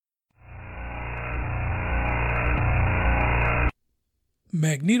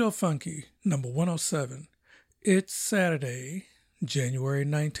Magneto Funky, number 107. It's Saturday, January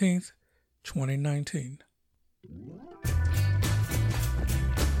 19th, 2019.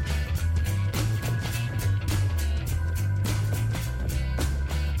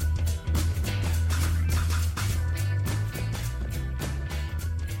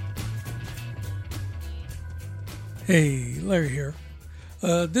 Hey, Larry here.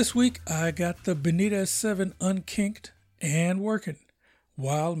 This week I got the Benitez 7 unkinked and working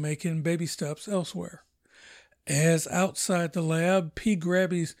while making baby steps elsewhere. As outside the lab, P.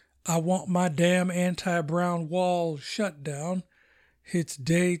 Grabby's I Want My Damn Anti-Brown Wall Shut Down hits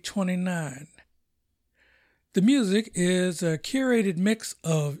day 29. The music is a curated mix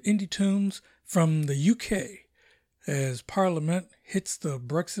of indie tunes from the UK as Parliament hits the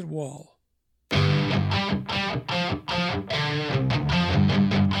Brexit wall.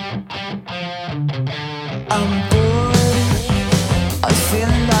 I'm bored, I'm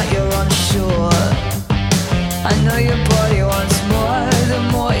feeling like you're unsure. I know your body wants more, the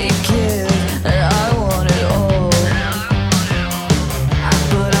more you give, and I want it all.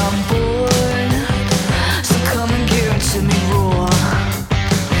 But I'm bored, so come and give it to me raw.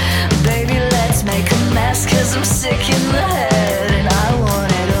 Baby, let's make a mess, 'cause I'm sick in the head, and I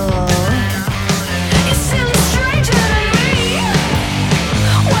want it all. You seem a stranger to me,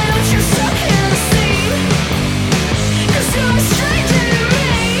 why don't you suck it and see? 'Cause you're a stranger to me,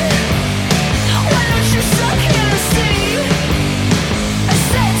 why don't you suck it and see? I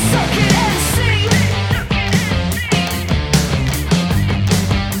said suck it and see.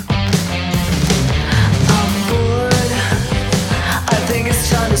 I'm bored, I think it's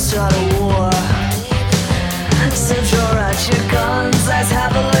time to start a war. So draw out your guns, let's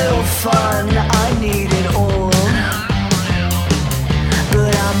have a little fun. I need it all,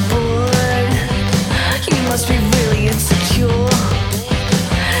 but I'm bored. You must be really insecure.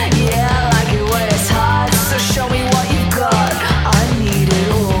 Yeah, I like it when it's hot, so show me what you got. I need it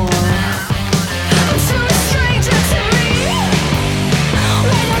all. But you're a stranger to me,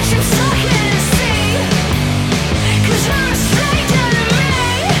 why don't you suck it and see? 'Cause you're a stranger to me,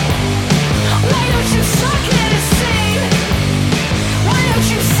 why don't you suck it and see? Why don't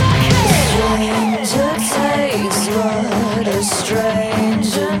you suck it? Stranger takes what a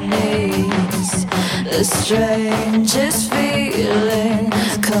stranger needs. The strangest feeling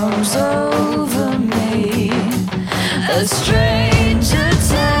comes over me. A stranger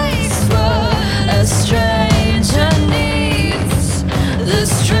takes what a stranger needs. The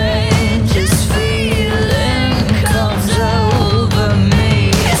strangest feeling comes over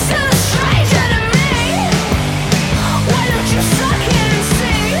me. It's not a stranger to me, why don't you suck it and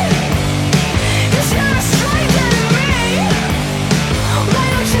see? 'Cause you're a stranger to me, why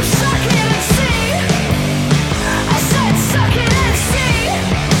don't you suck it and see? I said suck it and see.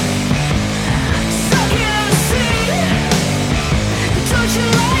 Suck it and see. Don't you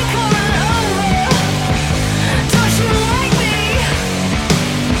like coming over? Don't you like me?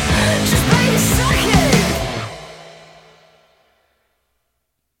 Just baby suck it.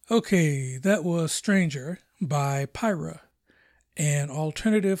 Okay, that was Stranger by Pyra, an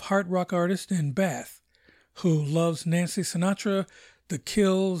alternative hard rock artist in Bath who loves Nancy Sinatra, The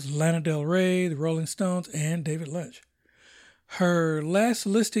Kills, Lana Del Rey, The Rolling Stones, and David Lynch. Her last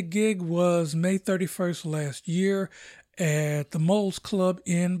listed gig was May 31st last year at the Moles Club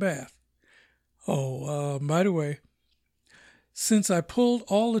in Bath. By the way, since I pulled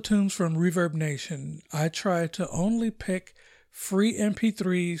all the tunes from Reverb Nation, I try to only pick free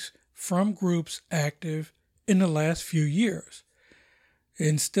MP3s from groups active in the last few years,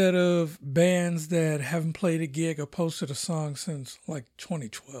 instead of bands that haven't played a gig or posted a song since like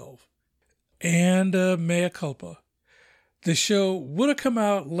 2012. And mea culpa. The show would have come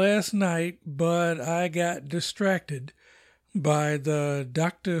out last night, but I got distracted by the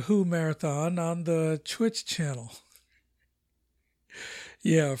Doctor Who marathon on the Twitch channel.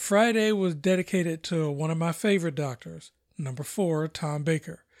 Yeah, Friday was dedicated to one of my favorite doctors, number 4, Tom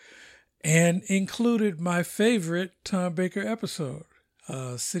Baker, and included my favorite Tom Baker episode,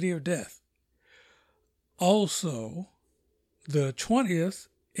 City of Death. Also, the 20th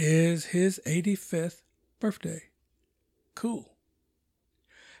is his 85th birthday. Cool.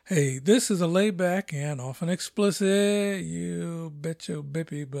 Hey, this is a laid back and often explicit, you bet your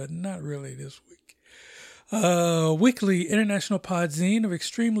bippy, but not really this week. Weekly international podzine of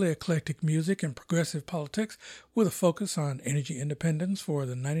extremely eclectic music and progressive politics with a focus on energy independence for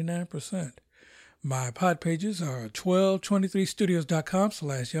the 99%. My pod pages are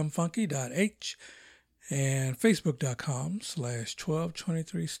 1223studios.com/yumfunky.h and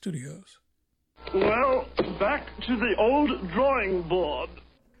facebook.com/1223studios. Well, back to the old drawing board.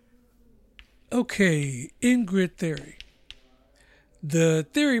 Okay, in-grid theory. The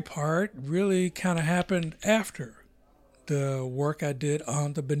theory part really kind of happened after the work I did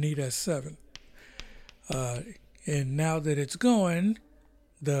on the Benitez 7. And now that it's going,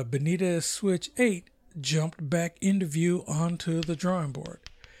 the Benitez Switch 8 jumped back into view onto the drawing board.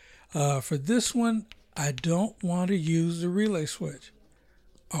 For this one, I don't want to use the relay switch.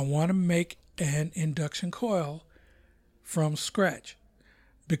 I want to make an induction coil from scratch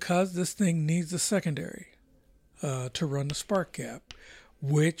because this thing needs a secondary to run the spark gap,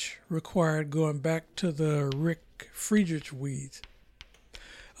 which required going back to the Rick Friedrich weeds.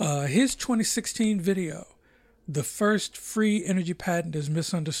 His 2016 video, The First Free Energy Patent is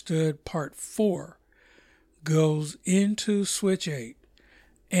Misunderstood, Part 4, goes into Switch 8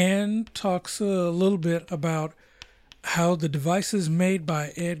 and talks a little bit about how the devices made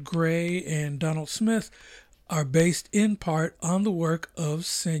by Ed Gray and Donald Smith are based in part on the work of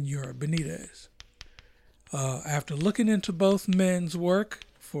Senor Benitez. After looking into both men's work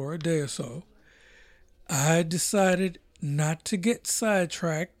for a day or so, I decided not to get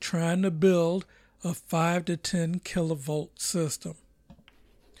sidetracked trying to build a 5 to 10 kilovolt system.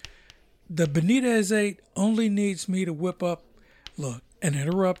 The Benitez 8 only needs me to whip up, an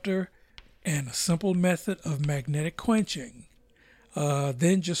interrupter and a simple method of magnetic quenching.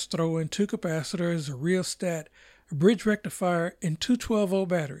 Then just throw in 2 capacitors, a rheostat, a bridge rectifier, and 2 12-volt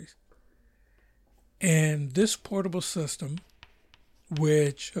batteries. And this portable system,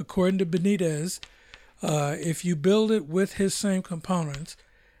 which according to Benitez, if you build it with his same components,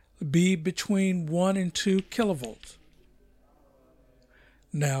 be between 1 and 2 kilovolts.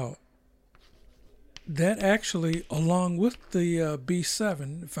 Now, that actually, along with the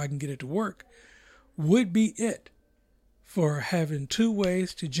B7, if I can get it to work, would be it for having 2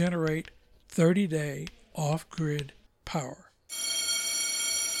 ways to generate 30-day off-grid power.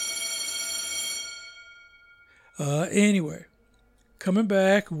 Anyway, coming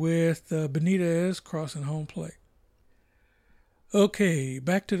back with Benitez crossing home plate. Okay,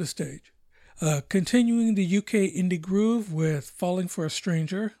 back to the stage. Continuing the UK indie groove with Falling for a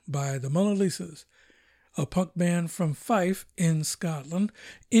Stranger by the Mona Lisas, a punk band from Fife in Scotland,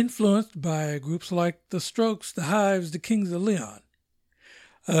 influenced by groups like The Strokes, The Hives, The Kings of Leon.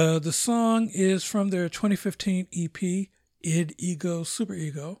 The song is from their 2015 EP, Id Ego Super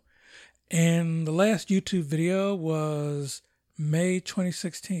Ego, and the last YouTube video was May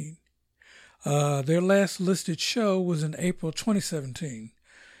 2016. Their last listed show was in April 2017.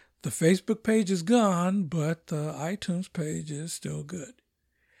 The Facebook page is gone, but the iTunes page is still good.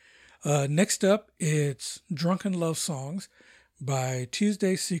 Next up, it's Drunken Love Songs by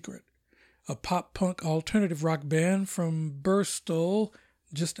Tuesday Secret, a pop-punk alternative rock band from Birstall,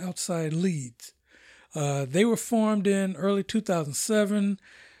 just outside Leeds. They were formed in early 2007,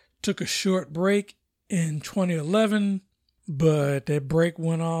 took a short break in 2011, but that break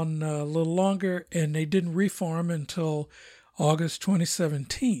went on a little longer, and they didn't reform until August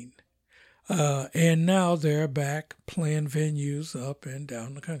 2017. And now they're back playing venues up and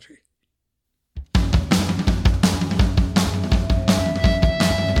down the country.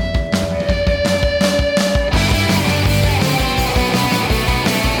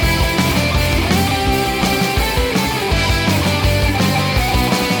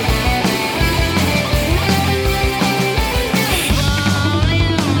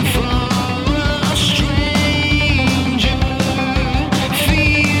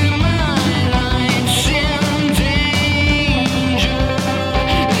 Feel my lights in danger.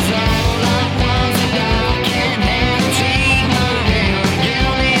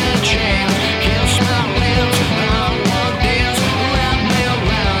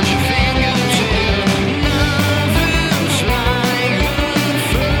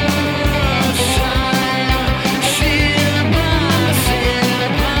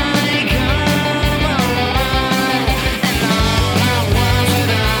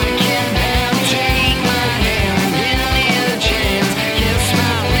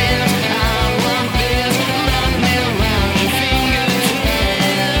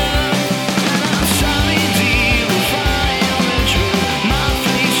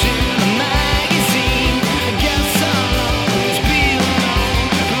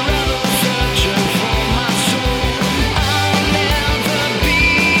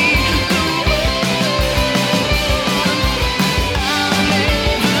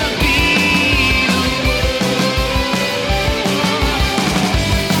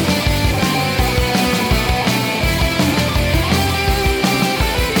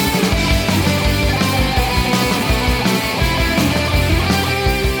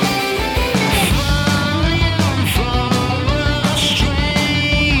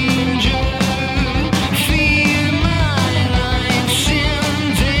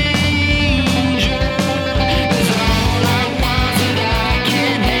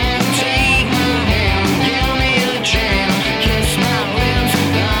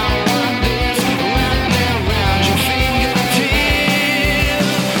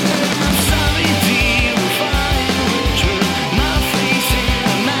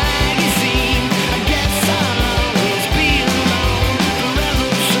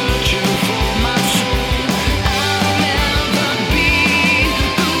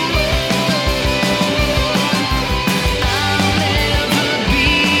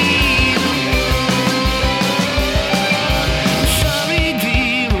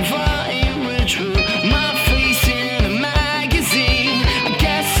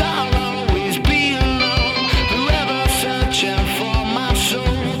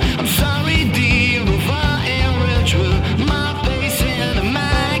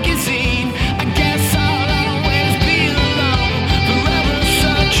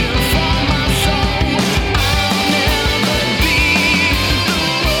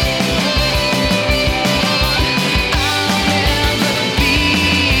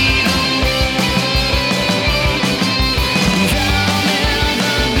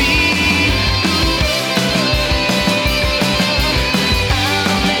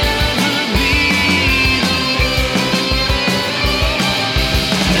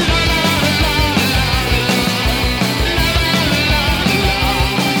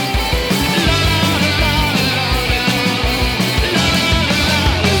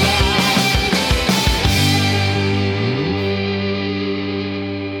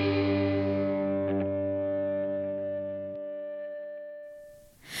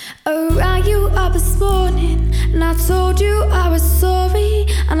 up this morning and I told you I was sorry,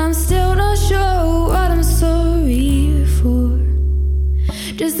 and I'm still not sure what I'm sorry for.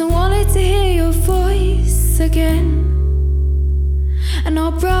 Just wanted to hear your voice again, and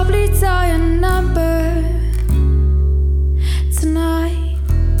I'll probably dial your number tonight.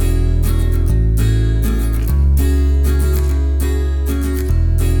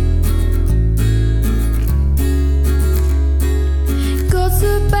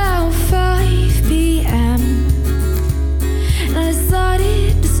 About 5 p.m. and I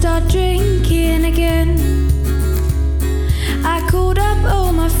decided to start drinking again. I called up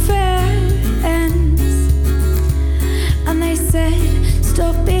all my friends and they said,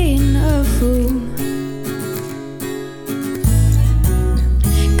 stop being a fool.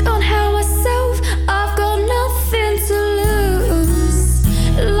 Can't help myself, I've got nothing to lose.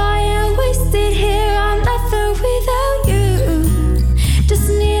 Lying wasted here, I'm nothing without you. Just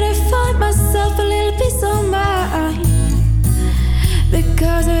need to find myself a little peace of mind,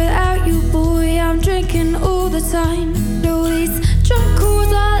 because without you, boy, I'm drinking all the time. All these drunk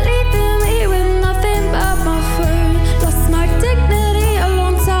calls are leaving me with nothing but my phone. Lost my dignity a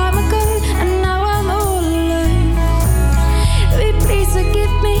long time ago, and now I'm all alone. Baby, please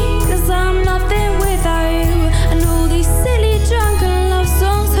forgive me, cause I'm nothing without you. And all these silly drunken love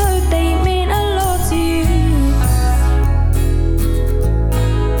songs, hope they mean a lot to you.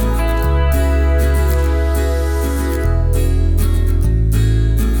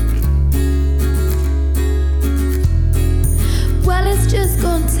 Just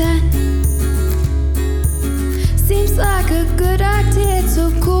gone 10. Seems like a good idea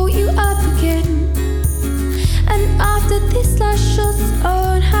to call you up again. And after this last shot, I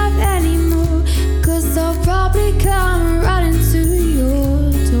won't have any more, cause I'll probably come right into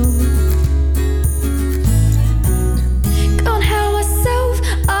your door. Can't help myself,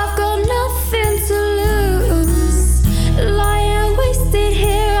 I've got nothing to lose. Lying wasted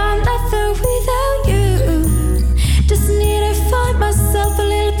here, I'm nothing without you. Just need to find myself a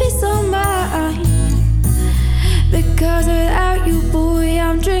little peace of mind, because without you, boy,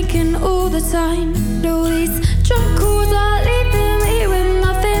 I'm drinking all the time. All these drunk calls are leaving me with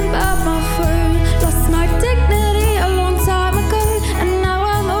nothing but my phone. Lost my dignity a long time ago, and now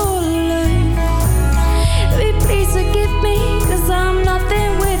I'm all alone. Baby, please forgive me, cause I'm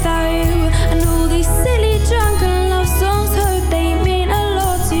nothing without you. And all these silly drunken love songs, hope they mean a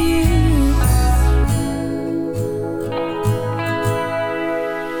lot to you.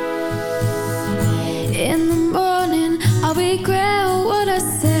 In the morning, I'll regret what I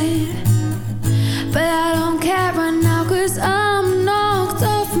said, but I don't care right now, cause I'm knocked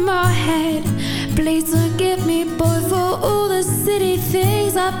off my head. Please forgive me, boy, for all the silly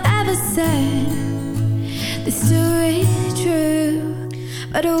things I've ever said. They're still really true,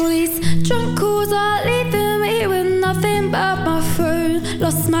 but all these drunk calls are leaving me with nothing but my phone.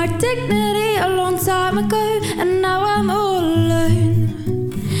 Lost my dignity a long time ago, and now I'm all alone.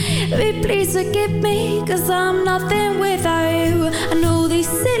 Baby, please forgive me, cause I'm nothing without you. And all these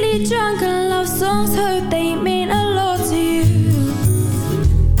silly drunken love songs, hope they mean a lot to you.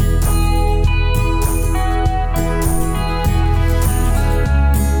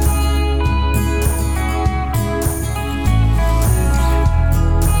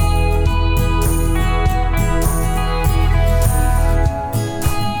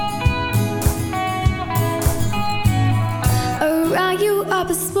 I rang you up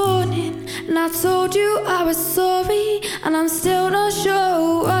this morning and I told you I was sorry, and I'm still not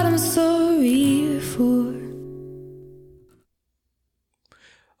sure what I'm sorry for.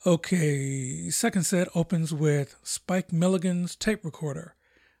 Okay, second set opens with Spike Milligan's Tape Recorder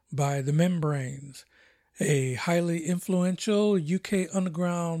by The Membranes, a highly influential UK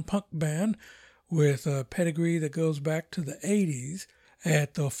underground punk band with a pedigree that goes back to the 80s,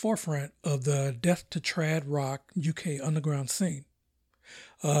 at the forefront of the death to trad rock UK underground scene.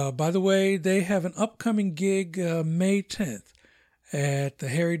 By the way, they have an upcoming gig May 10th at the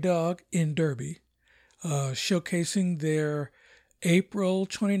Hairy Dog in Derby, showcasing their April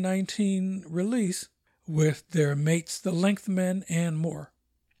 2019 release with their mates The Lengthmen and more.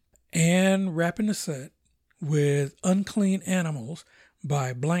 And wrapping the set with Unclean Animals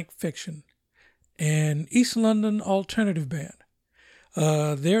by Blank Fiction, an East London alternative band.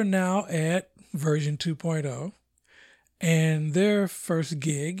 They're now at version 2.0, and their first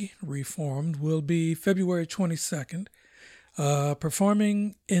gig, Reformed, will be February 22nd,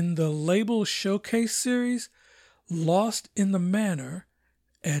 performing in the label showcase series Lost in the Manor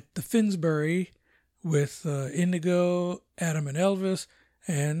at the Finsbury with Indigo, Adam and Elvis,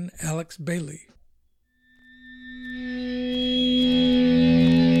 and Alex Bailey.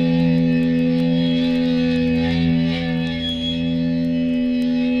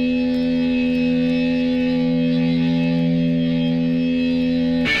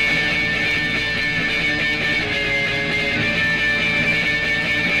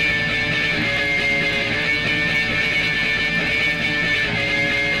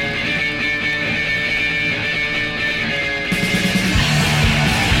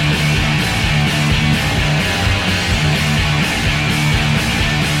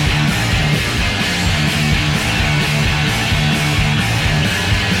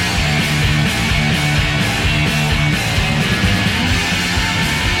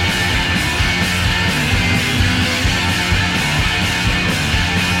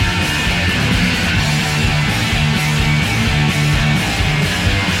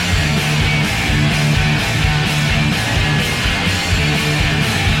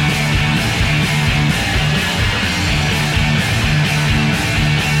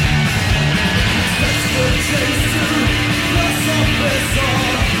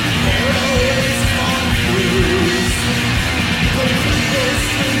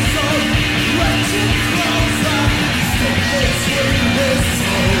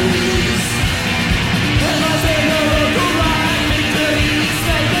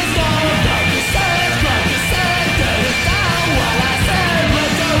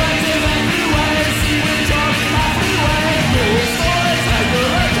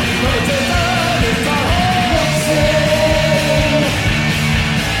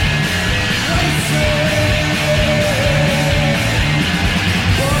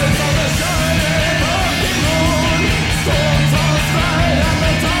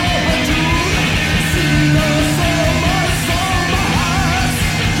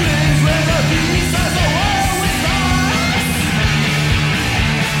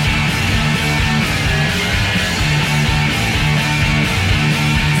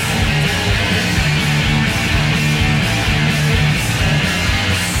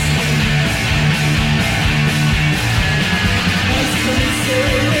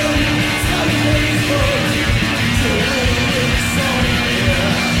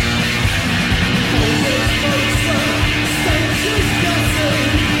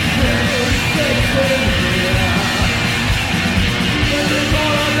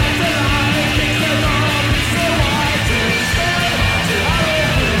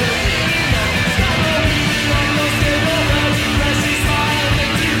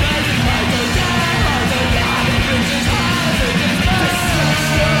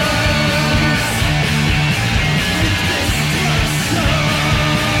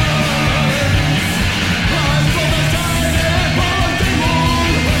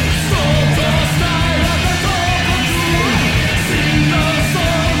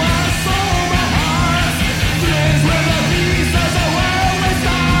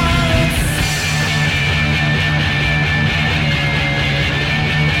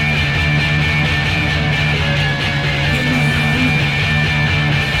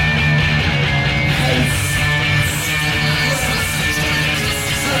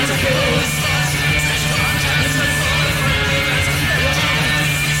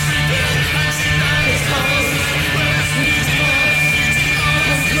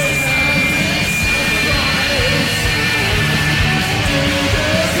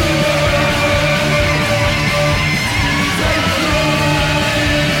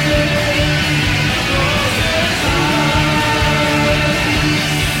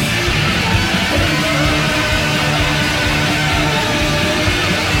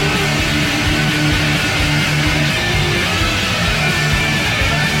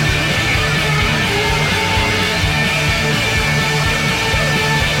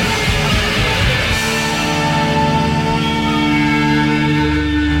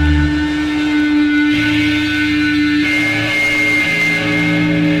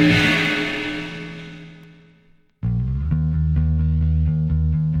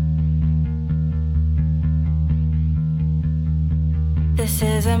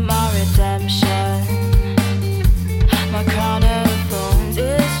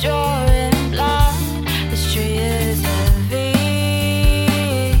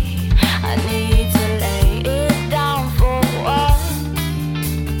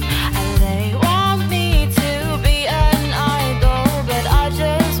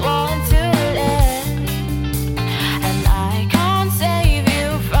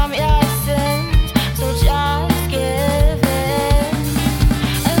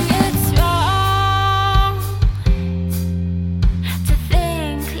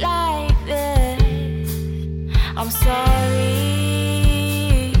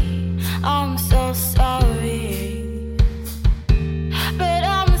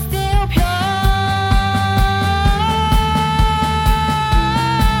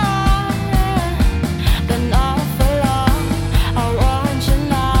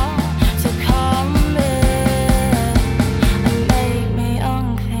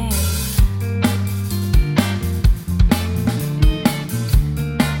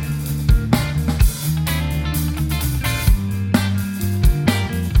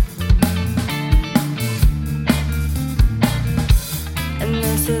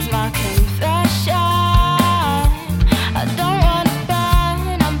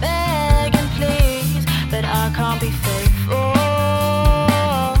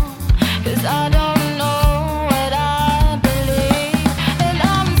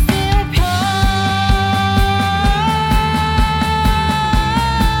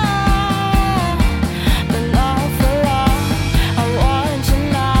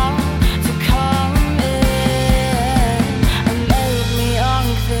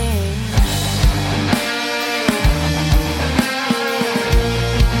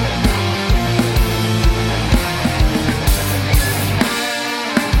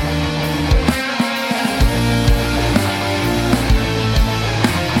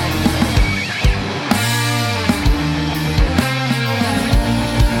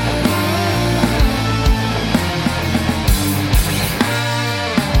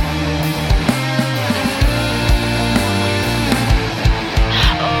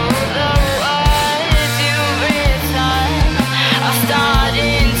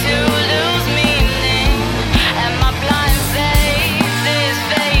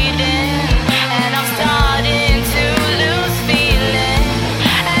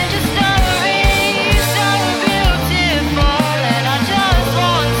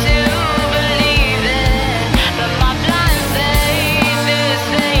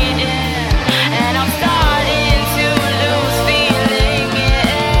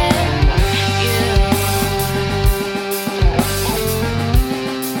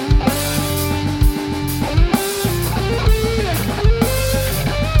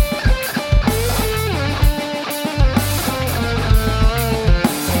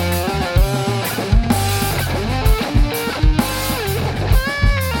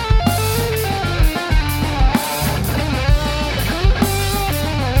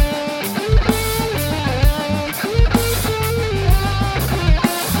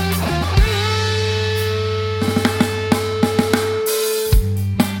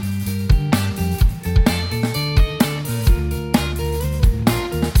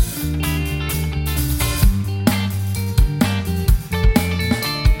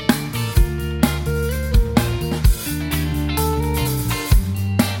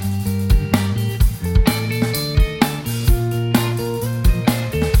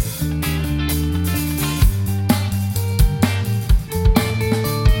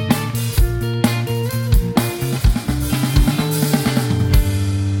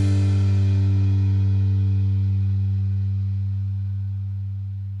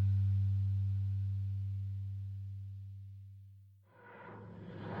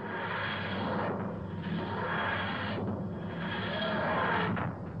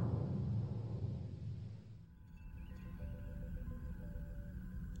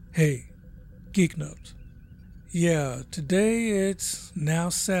 Hey, Geek Notes. Yeah, today it's now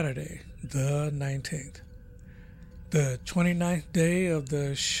Saturday, the 19th. The 29th day of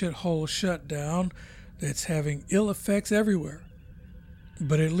the shithole shutdown that's having ill effects everywhere.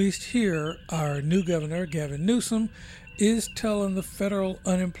 But at least here, our new governor, Gavin Newsom, is telling the federal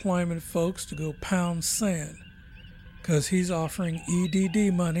unemployment folks to go pound sand because he's offering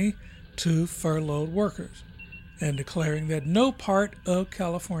EDD money to furloughed workers and declaring that no part of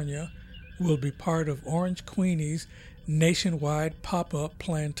California will be part of Orange Queenie's nationwide pop-up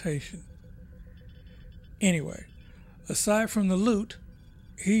plantation. Anyway, aside from the loot,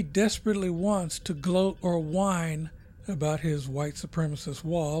 he desperately wants to gloat or whine about his white supremacist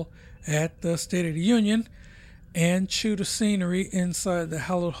wall at the State of the Union and chew the scenery inside the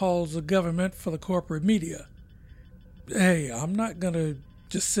hallowed halls of government for the corporate media. Hey, I'm not going to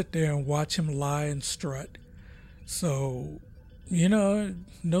just sit there and watch him lie and strut. So,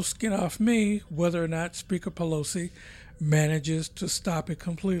 no skin off me whether or not Speaker Pelosi manages to stop it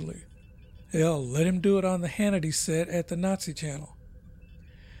completely. Hell, let him do it on the Hannity set at the Nazi channel.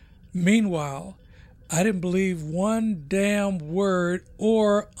 Meanwhile, I didn't believe one damn word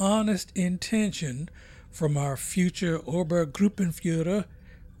or honest intention from our future Obergruppenführer,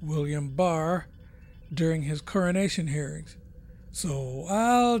 William Barr, during his coronation hearings. So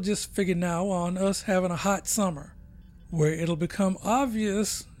I'll just figure now on us having a hot summer, where it'll become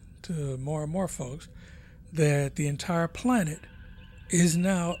obvious to more and more folks that the entire planet is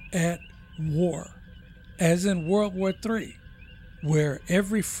now at war, as in World War III, where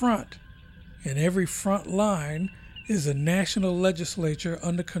every front and every front line is a national legislature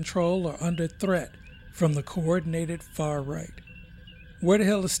under control or under threat from the coordinated far right. Where the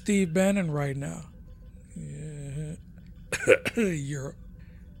hell is Steve Bannon right now? Europe.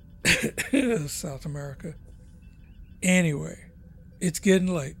 South America. Anyway, it's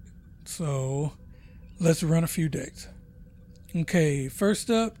getting late, so let's run a few dates. Okay,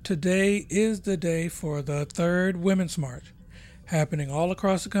 first up, today is the day for the 3rd Women's March, happening all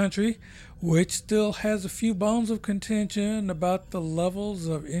across the country, which still has a few bones of contention about the levels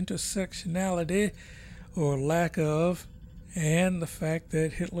of intersectionality or lack of, and the fact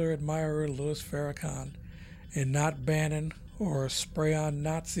that Hitler admirer Louis Farrakhan and not Bannon or spray-on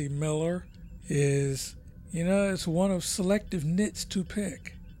Nazi Miller is, it's one of selective nits to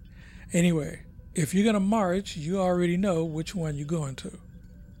pick. Anyway, if you're going to march, you already know which one you're going to.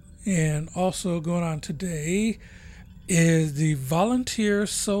 And also going on today is the Volunteer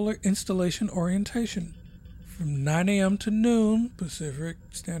Solar Installation Orientation from 9 a.m. to noon Pacific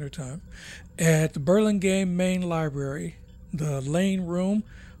Standard Time at the Burlingame Main Library, the Lane Room,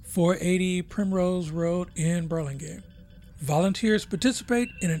 480 Primrose Road in Burlingame. Volunteers participate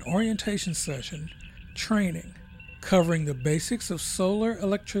in an orientation session training covering the basics of solar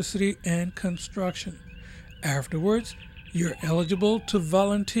electricity and construction. Afterwards, you're eligible to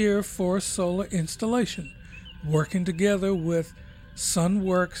volunteer for solar installation, working together with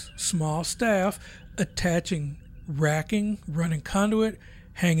Sunworks small staff, attaching racking, running conduit,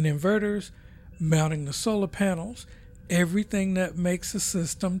 hanging inverters, mounting the solar panels, everything that makes the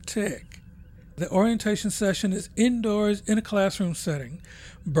system tick. The orientation session is indoors in a classroom setting.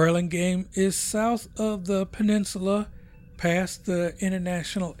 Burlingame is south of the peninsula, past the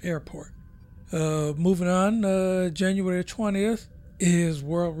international airport. Moving on, January 20th is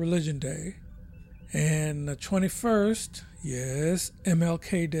World Religion Day. And the 21st, yes,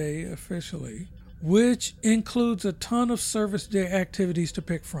 MLK Day officially, which includes a ton of Service Day activities to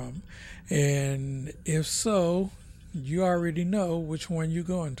pick from. And if so, you already know which one you're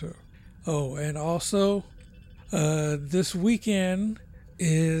going to. Oh, and also, this weekend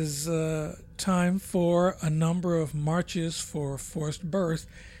is time for a number of marches for forced birth.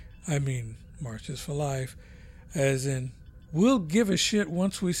 I mean, marches for life, as in, we'll give a shit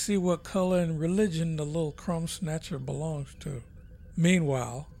once we see what color and religion the little crumb snatcher belongs to.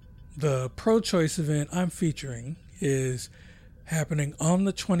 Meanwhile, the pro-choice event I'm featuring is happening on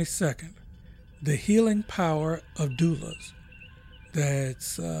the 22nd, The Healing Power of Doulas.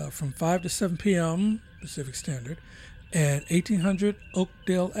 That's from 5 to 7 p.m. Pacific Standard at 1800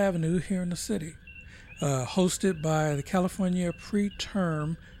 Oakdale Avenue here in the city. Hosted by the California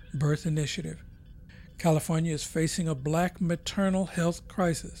Preterm Birth Initiative. California is facing a black maternal health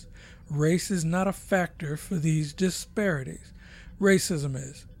crisis. Race is not a factor for these disparities. Racism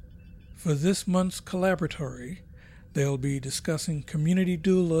is. For this month's collaboratory, they'll be discussing community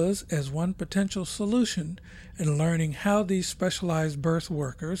doulas as one potential solution and learning how these specialized birth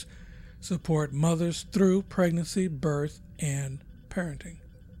workers support mothers through pregnancy, birth, and parenting.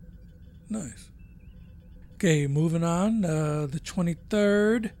 Nice. Okay, moving on. The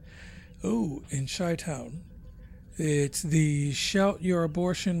 23rd, in Chi-Town. It's the Shout Your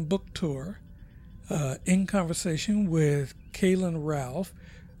Abortion book tour. In conversation with Kaylin Ralph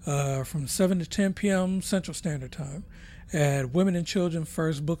from 7 to 10 p.m. Central Standard Time at Women and Children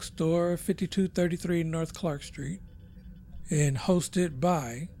First Bookstore, 5233 North Clark Street, and hosted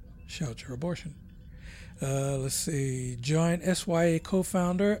by Shout Your Abortion. Let's see. Join SYA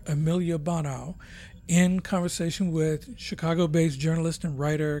co-founder Amelia Bonau in conversation with Chicago-based journalist and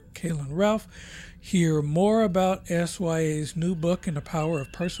writer Kaylin Ralph. Hear more about SYA's new book and the power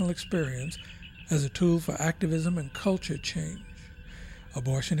of personal experience as a tool for activism and culture change.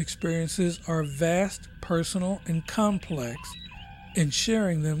 Abortion experiences are vast, personal, and complex, and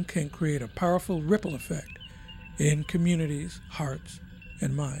sharing them can create a powerful ripple effect in communities, hearts,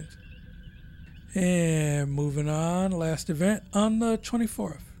 and minds. And moving on, last event on the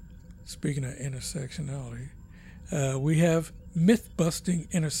 24th. Speaking of intersectionality, we have Myth-Busting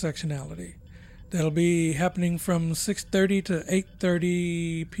Intersectionality. That'll be happening from 6:30 to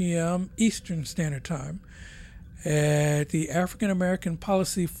 8:30 p.m. Eastern Standard Time at the African American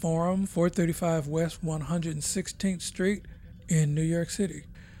Policy Forum, 435 West 116th Street in New York City.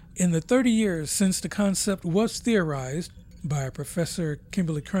 In the 30 years since the concept was theorized by Professor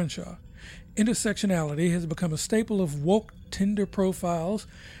Kimberly Crenshaw, intersectionality has become a staple of woke Tinder profiles,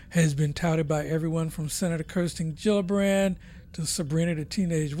 has been touted by everyone from Senator Kirsten Gillibrand to Sabrina the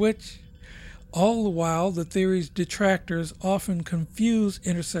Teenage Witch. All the while, the theory's detractors often confuse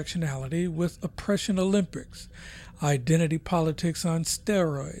intersectionality with oppression Olympics, identity politics on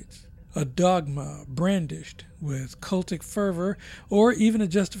steroids, a dogma brandished with cultic fervor, or even a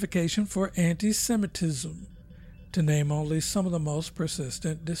justification for anti-Semitism, to name only some of the most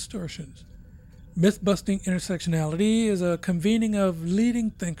persistent distortions. Myth-Busting Intersectionality is a convening of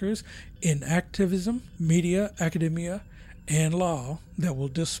leading thinkers in activism, media, academia, and law that will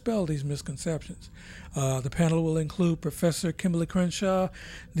dispel these misconceptions. The panel will include Professor Kimberly Crenshaw,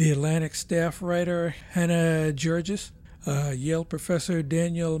 the Atlantic staff writer Hannah Georges, Yale professor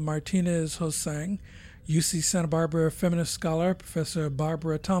Daniel Martinez-Hosang, UC Santa Barbara feminist scholar Professor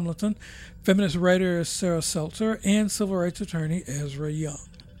Barbara Tomlinson, feminist writer Sarah Seltzer, and civil rights attorney Ezra Young.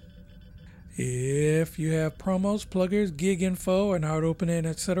 If you have promos, pluggers, gig info, an art opening,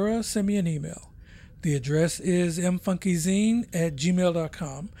 etc., send me an email. The address is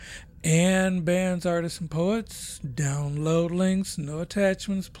mfunkyyzine@gmail.com. And bands, artists, and poets, download links, no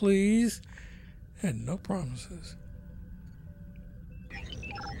attachments, please, and no promises.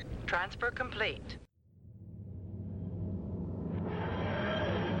 Transfer complete.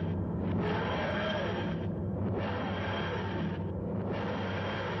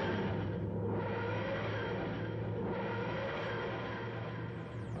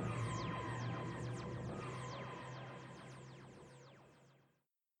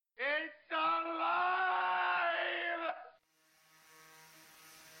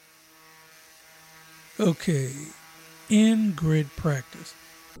 Okay, in grid practice.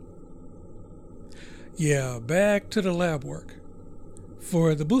 Yeah, back to the lab work.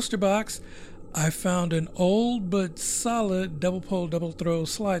 For the booster box, I found an old but solid double pole double throw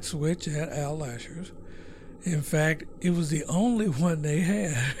slide switch at Al Lasher's. In fact, it was the only one they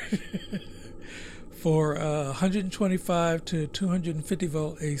had for 125 to 250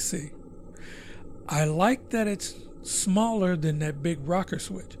 volt AC. I like that it's smaller than that big rocker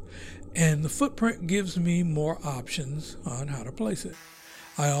switch, and the footprint gives me more options on how to place it.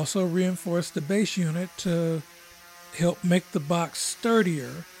 I also reinforced the base unit to help make the box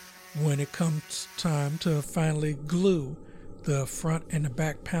sturdier when it comes time to finally glue the front and the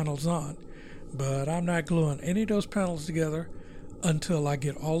back panels on. But I'm not gluing any of those panels together until I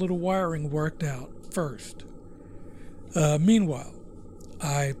get all of the wiring worked out first. Meanwhile,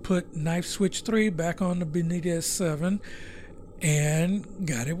 I put knife switch 3 back on the Benitez 7 and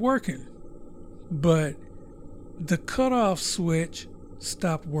got it working. But the cutoff switch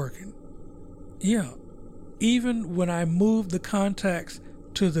stopped working. Yeah, even when I moved the contacts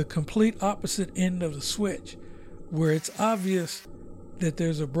to the complete opposite end of the switch, where it's obvious that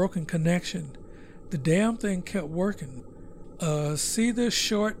there's a broken connection, the damn thing kept working. See this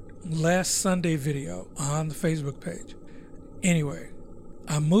short last Sunday video on the Facebook page. Anyway,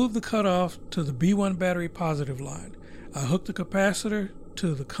 I moved the cutoff to the B1 battery positive line. I hooked the capacitor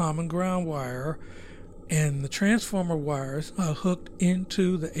to the common ground wire, and the transformer wires are hooked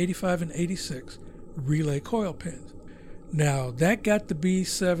into the 85 and 86 relay coil pins. Now that got the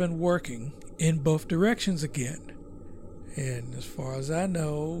B7 working in both directions again. And as far as I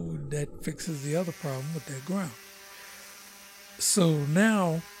know, that fixes the other problem with that ground. So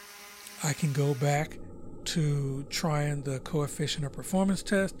now I can go back to trying the coefficient of performance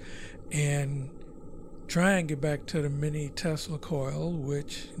test and try and get back to the mini Tesla coil,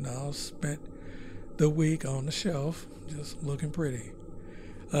 which now spent the week on the shelf just looking pretty.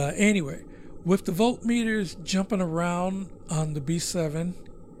 Anyway, with the voltmeters jumping around on the B7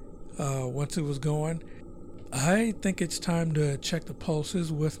 once it was going, I think it's time to check the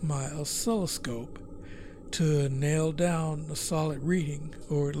pulses with my oscilloscope to nail down a solid reading,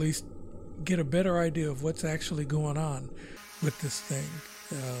 or at least get a better idea of what's actually going on with this thing.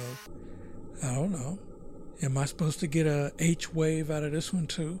 I don't know. Am I supposed to get a H wave out of this one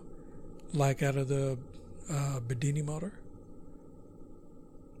too? Like out of the Bedini motor?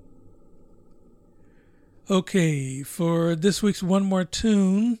 Okay, for this week's One More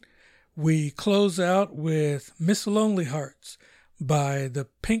Tune, we close out with Miss Lonely Hearts by the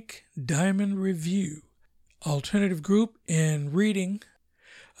Pink Diamond Review, alternative group in Reading,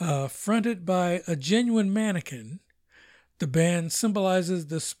 fronted by a genuine mannequin. The band symbolizes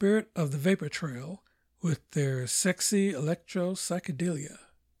the spirit of the Vapor Trail with their sexy electro psychedelia.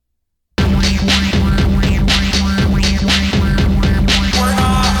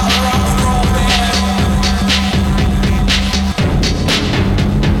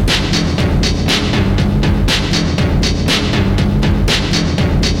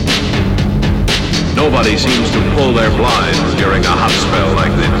 Nobody seems to pull their blinds during a hot spell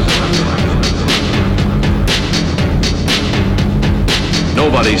like this.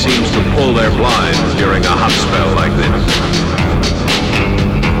 Nobody seems to pull their blinds during a hot spell like this.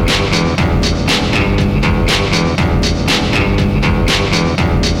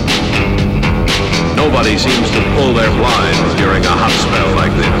 Nobody seems to pull their blinds during a hot spell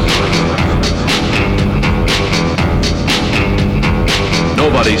like this.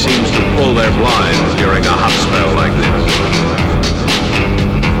 Nobody seems to pull their blinds during a hot spell like this.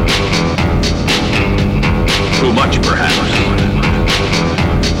 Too much, perhaps.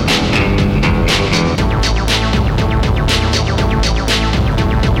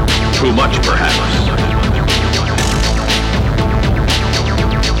 Too much, perhaps.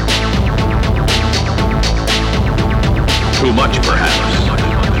 Too much, perhaps.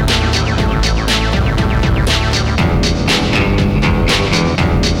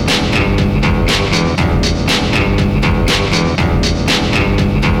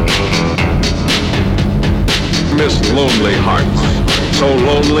 Miss Lonely Hearts, so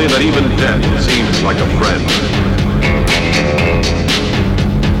lonely that even death seems like a friend.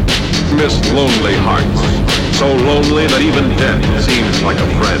 Miss Lonely Hearts, so lonely that even death seems like a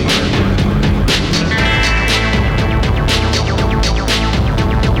friend.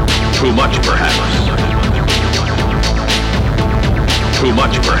 Too much, perhaps. Too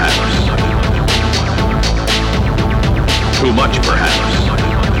much, perhaps. Too much, perhaps.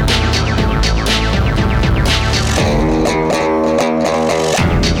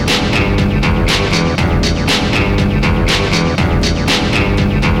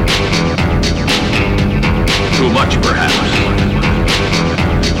 Too much, perhaps.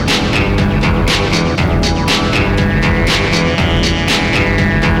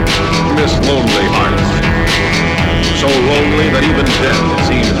 Miss Lonely Hearts, so lonely that even death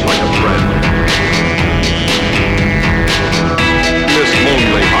seems like a friend. Miss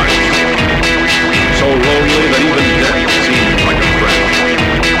Lonely Hearts, so lonely that even death seems like a friend.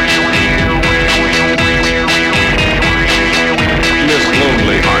 Miss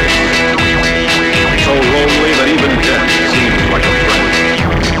Lonely Hearts, so lonely that even death seems like a friend.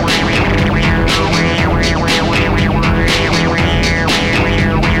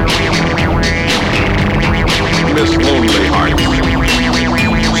 Miss Lonely Hearts,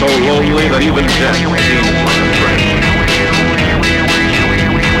 so lonely that even death seems like a friend.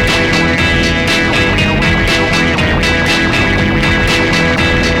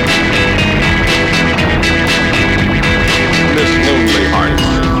 Miss Lonely Hearts,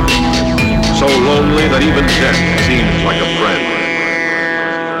 so lonely that even death seems like a friend.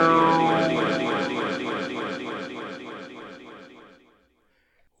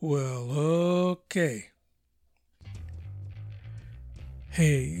 Well, okay.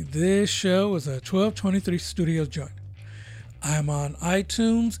 Hey, this show is a 1223 Studios joint. I'm on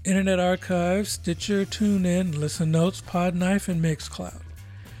iTunes, Internet Archive, Stitcher, TuneIn, Listen Notes, Podknife, and Mixcloud.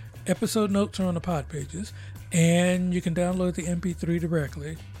 Episode notes are on the pod pages, and you can download the MP3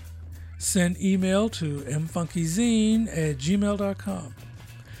 directly. Send email to mfunkyzine@gmail.com.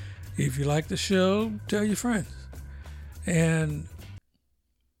 If you like the show, tell your friends. And,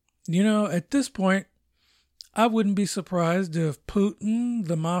 you know, at this point, I wouldn't be surprised if Putin,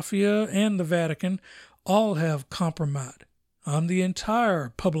 the Mafia, and the Vatican all have compromised on the entire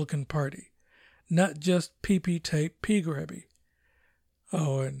Republican Party. not just PP tape P grabby.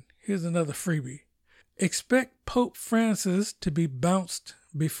 Oh, and here's another freebie. Expect Pope Francis to be bounced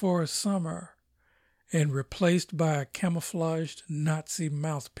before summer and replaced by a camouflaged Nazi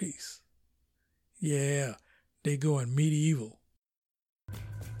mouthpiece. Yeah, they going medieval.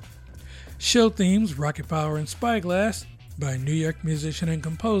 Show themes Rocket Power and Spyglass by New York musician and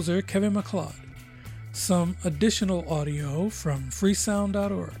composer Kevin MacLeod. Some additional audio from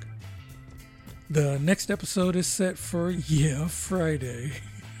freesound.org. The next episode is set for, Friday,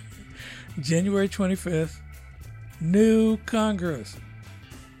 January 25th. New Congress.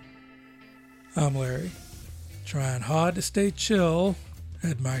 I'm Larry, trying hard to stay chill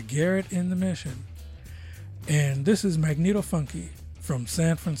at my garret in the Mission. And this is Magneto Funky from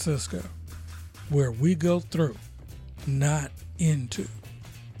San Francisco, where we go through, not into,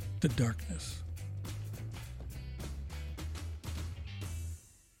 the darkness.